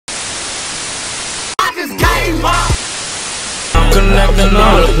checking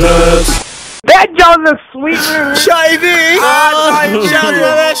all the plugs. That Joe's a sweet man. Shy-V! Shout out to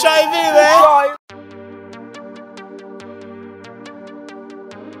my man Shy-V, man!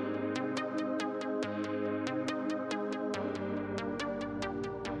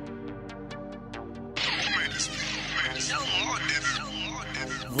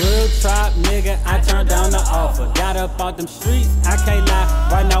 Real trap nigga, I turned down the offer. Got up out them streets, I can't lie.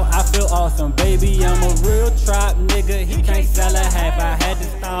 Right now I feel awesome. Baby, I'm a real trap nigga. He can't sell a half. I had to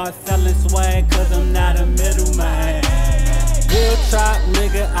start selling swag, cause I'm not a middleman. Real trap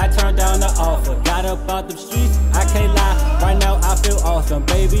nigga, I turned down the offer. Got up out them streets, I can't lie. Right now I feel awesome.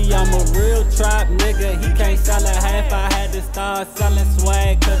 Baby, I'm a real trap nigga. He can't sell a half. I had to start selling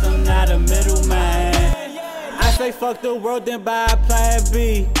swag, cause I'm not a middleman. I say fuck the world, then buy a plan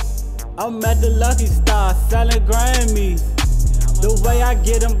B. I'm at the Lucky Star selling Grammys. The way I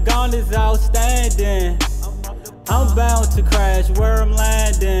get them gone is outstanding. I'm bound to crash where I'm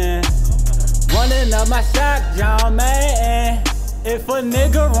landing. Running up my shot, John Madden. If a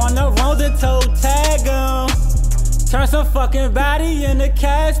nigga run the wrong, then toe tag him. Turn some fucking body into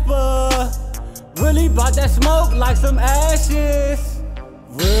Casper. Really bought that smoke like some ashes.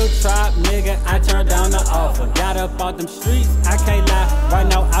 Real trap nigga, I turned down the offer. Got up out them streets, I can't lie. Right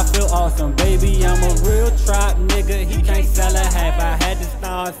now I feel awesome. Baby, I'm a real trap nigga. He can't sell a half. I had to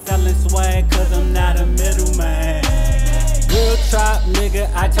start selling swag, cause I'm not a middleman. Real trap nigga,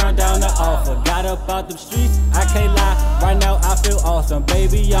 I turned down the offer. Got up out them streets, I can't lie. Right now I feel awesome.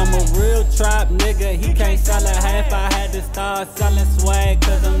 Baby, I'm a real trap nigga. He can't sell a half. I had to start selling swag,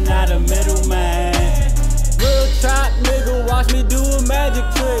 cause I'm not a middleman. Real trap nigga, watch me do a magic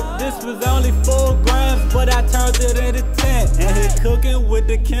trick. This was only 4 grams, but I turned it into 10. And hit cooking with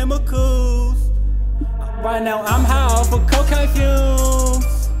the chemicals. Right now I'm high off of cocaine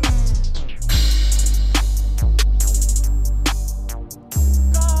fumes.